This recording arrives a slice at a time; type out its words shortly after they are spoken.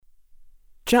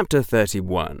Chapter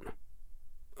 31.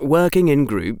 Working in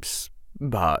Groups,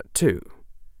 Part 2.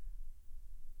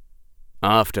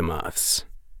 Aftermaths.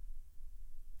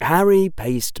 Harry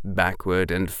paced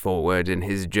backward and forward in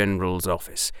his general's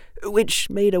office, which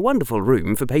made a wonderful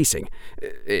room for pacing.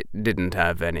 It didn't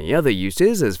have any other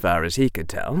uses as far as he could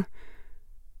tell.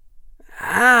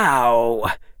 How?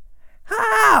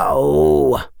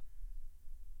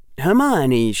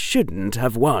 Hermione shouldn't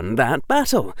have won that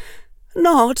battle.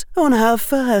 Not on her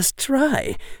first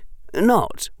try.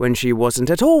 Not when she wasn't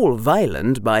at all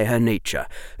violent by her nature.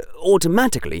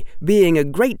 Automatically, being a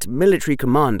great military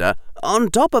commander on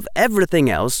top of everything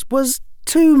else was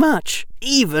too much,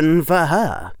 even for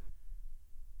her.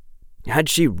 Had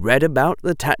she read about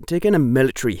the tactic in a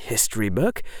military history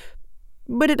book?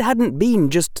 But it hadn't been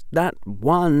just that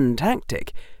one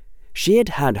tactic. She had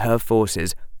had her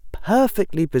forces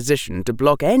perfectly positioned to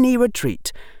block any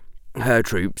retreat. Her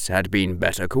troops had been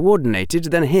better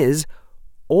coordinated than his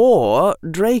or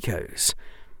Draco's.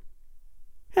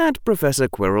 Had Professor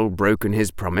Quirrell broken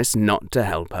his promise not to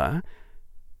help her?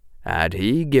 Had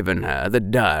he given her the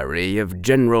diary of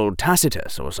General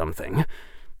Tacitus or something?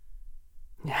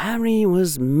 Harry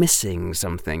was missing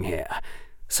something here,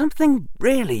 something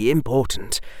really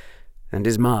important, and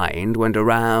his mind went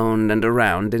around and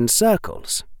around in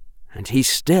circles, and he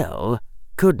still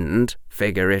couldn't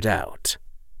figure it out.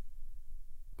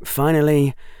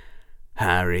 Finally,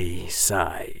 Harry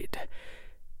sighed.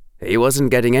 He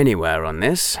wasn't getting anywhere on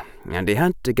this, and he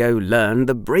had to go learn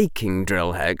the breaking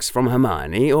drill hex from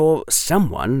Hermione or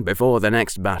someone before the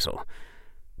next battle.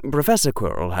 Professor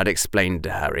Quirrell had explained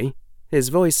to Harry, his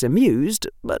voice amused,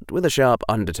 but with a sharp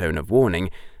undertone of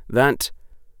warning, that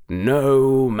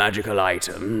no magical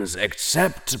items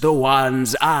except the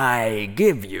ones I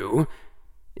give you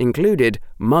included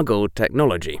Muggle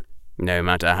technology, no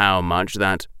matter how much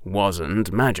that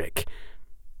wasn't magic.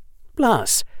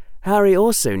 Plus, Harry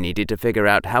also needed to figure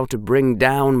out how to bring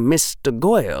down Mr.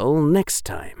 Goyle next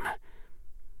time.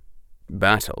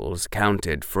 Battles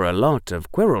counted for a lot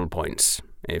of Quirrell points,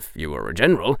 if you were a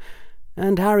general,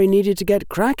 and Harry needed to get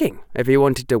cracking if he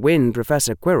wanted to win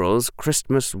Professor Quirrell's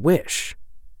Christmas wish.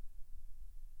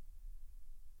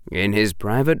 In his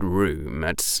private room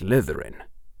at Slytherin,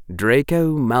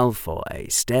 Draco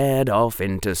Malfoy stared off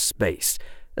into space,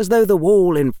 as though the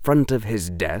wall in front of his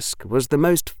desk was the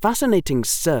most fascinating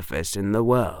surface in the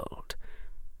world.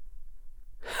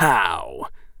 How?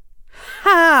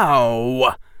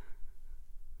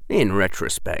 In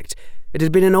retrospect, it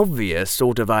had been an obvious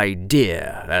sort of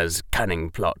idea as cunning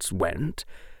plots went,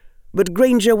 but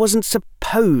Granger wasn't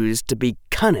supposed to be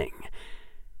cunning.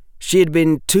 She had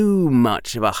been too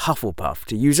much of a Hufflepuff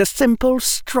to use a simple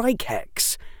strike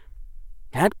hex.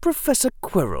 Had Professor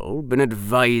Quirrell been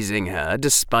advising her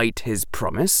despite his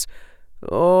promise?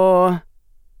 Or...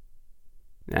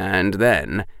 And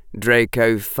then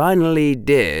Draco finally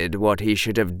did what he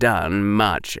should have done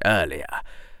much earlier.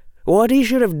 What he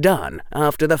should have done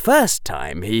after the first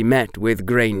time he met with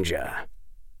Granger.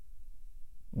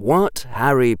 What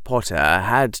Harry Potter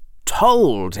had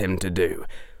told him to do,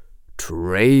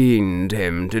 trained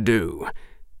him to do.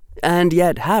 And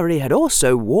yet Harry had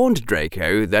also warned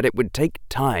Draco that it would take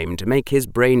time to make his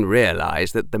brain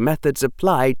realize that the methods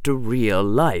applied to real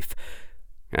life.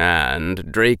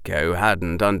 And Draco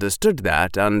hadn't understood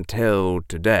that until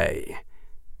today.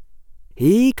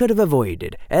 He could have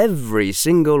avoided every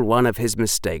single one of his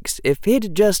mistakes if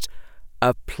he'd just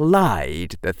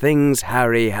applied the things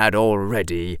Harry had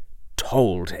already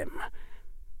told him.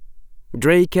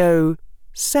 Draco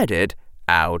said it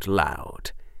out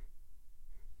loud.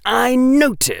 I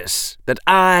notice that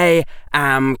I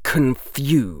am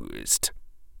confused.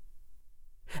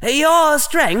 Your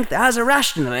strength as a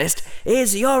rationalist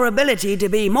is your ability to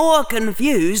be more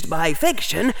confused by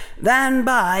fiction than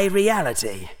by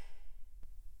reality.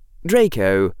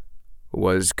 Draco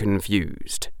was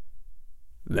confused.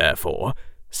 Therefore,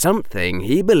 something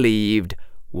he believed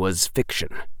was fiction.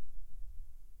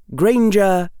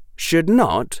 Granger should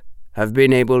not have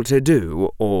been able to do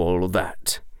all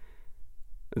that.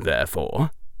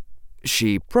 Therefore,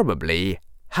 she probably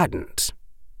hadn't.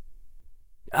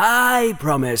 I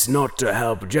promise not to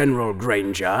help General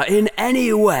Granger in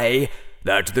any way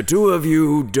that the two of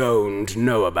you don't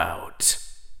know about.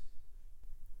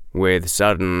 With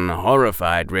sudden,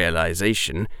 horrified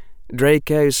realization,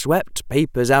 Draco swept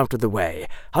papers out of the way,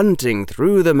 hunting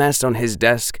through the mess on his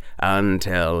desk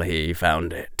until he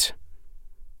found it.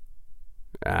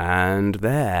 And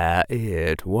there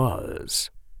it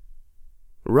was.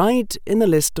 Right in the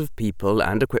list of people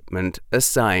and equipment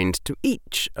assigned to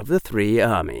each of the 3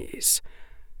 armies.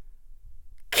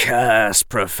 Curse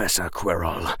Professor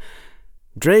Quirrell.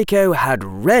 Draco had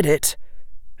read it,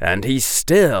 and he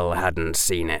still hadn't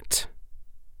seen it.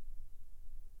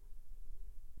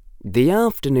 The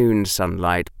afternoon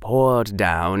sunlight poured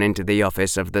down into the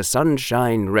office of the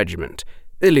Sunshine Regiment,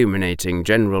 illuminating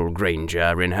General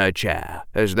Granger in her chair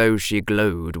as though she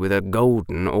glowed with a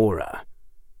golden aura.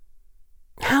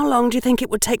 "How long do you think it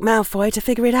would take Malfoy to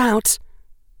figure it out?"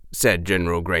 said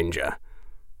General Granger.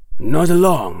 "Not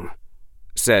long,"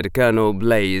 said Colonel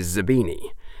Blaise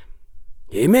Zabini.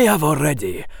 "He may have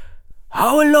already.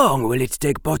 How long will it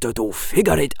take Potter to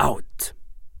figure it out?"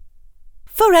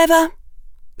 "Forever,"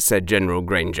 said General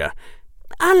Granger.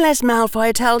 "Unless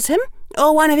Malfoy tells him,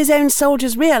 or one of his own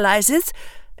soldiers realizes.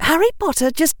 Harry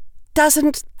Potter just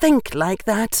doesn't think like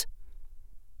that."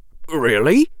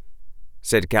 "Really?"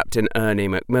 said Captain Ernie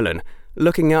Macmillan,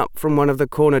 looking up from one of the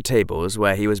corner tables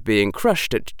where he was being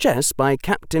crushed at chess by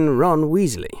Captain Ron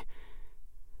Weasley.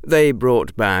 They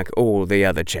brought back all the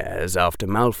other chairs after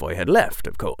Malfoy had left,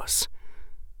 of course.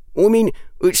 "I mean,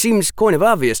 it seems kind of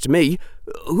obvious to me.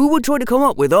 Who would try to come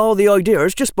up with all the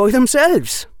ideas just by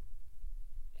themselves?"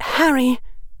 "Harry,"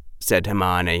 said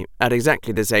Hermione, at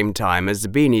exactly the same time as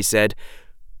Zabini said,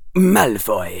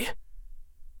 "Malfoy.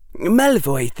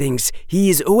 Malfoy thinks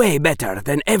he's way better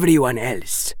than everyone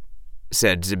else,"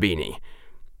 said Zabini.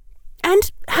 "And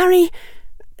Harry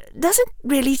doesn't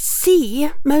really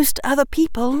see most other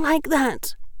people like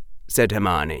that," said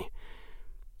Hermione.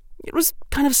 It was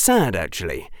kind of sad,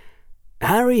 actually.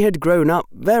 Harry had grown up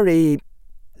very,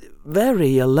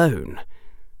 very alone.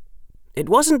 It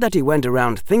wasn't that he went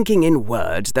around thinking in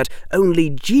words that only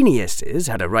geniuses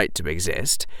had a right to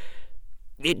exist.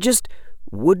 It just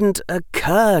wouldn't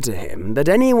occur to him that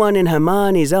anyone in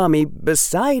Hermione's army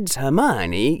besides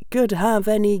Hermione could have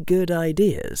any good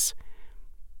ideas.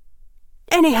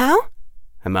 "Anyhow,"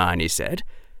 Hermione said,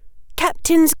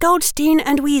 "Captains Goldstein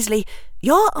and Weasley,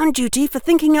 you're on duty for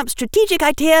thinking up strategic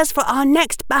ideas for our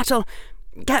next battle.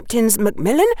 Captains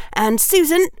Macmillan and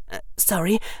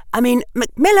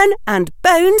Macmillan and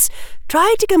Bones,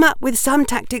 try to come up with some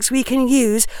tactics we can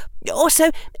use.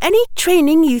 Also, any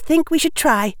training you think we should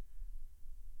try.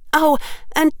 Oh,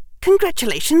 and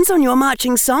congratulations on your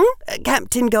marching song,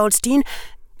 Captain Goldstein.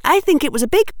 I think it was a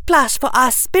big plus for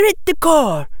our spirit de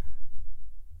corps."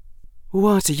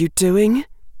 "What are you doing?"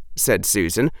 said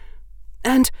Susan.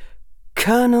 "And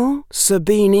Colonel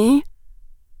Sabini?"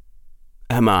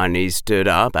 Hermione stood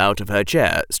up out of her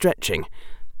chair, stretching.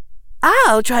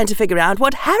 "I'll try to figure out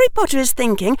what Harry Potter is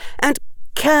thinking, and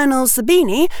Colonel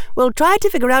Sabini will try to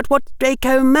figure out what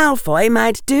Draco Malfoy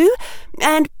might do,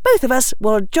 and both of us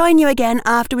will join you again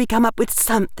after we come up with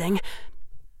something.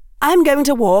 I'm going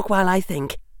to walk while I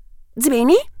think.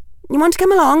 Zabini, you want to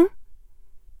come along?"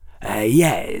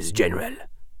 "Yes, General,"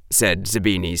 said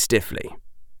Zabini stiffly.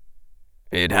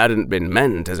 It hadn't been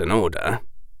meant as an order.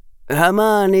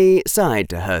 Hermione sighed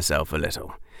to herself a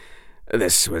little.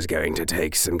 This was going to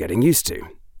take some getting used to.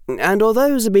 And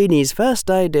although Zabini's first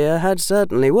idea had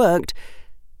certainly worked,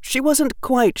 she wasn't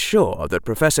quite sure that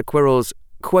Professor Quirrell's,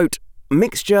 quote,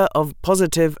 mixture of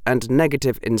positive and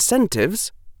negative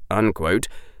incentives, unquote,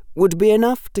 would be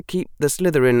enough to keep the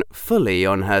Slytherin fully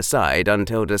on her side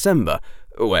until December,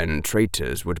 when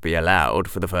traitors would be allowed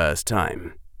for the first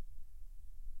time.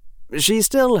 She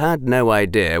still had no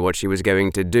idea what she was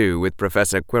going to do with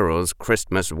Professor Quirrell's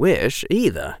Christmas wish,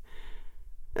 either.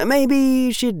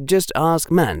 Maybe she'd just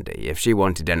ask Mandy if she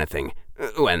wanted anything,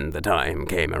 when the time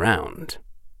came around.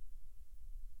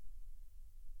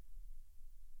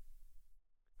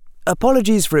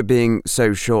 Apologies for it being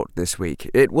so short this week.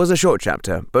 It was a short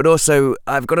chapter, but also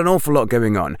I've got an awful lot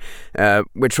going on.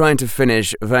 We're trying to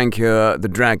finish Vancure the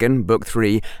Dragon, Book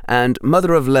 3, and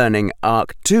Mother of Learning,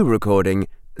 Arc 2 recording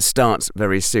starts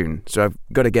very soon, so I've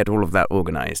got to get all of that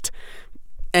organised.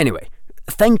 Anyway,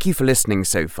 thank you for listening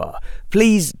so far.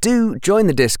 Please do join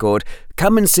the Discord,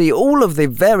 come and see all of the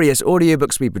various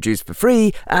audiobooks we produce for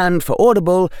free, and for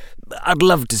Audible, I'd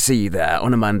love to see you there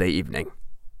on a Monday evening.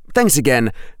 Thanks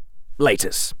again.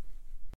 Laters.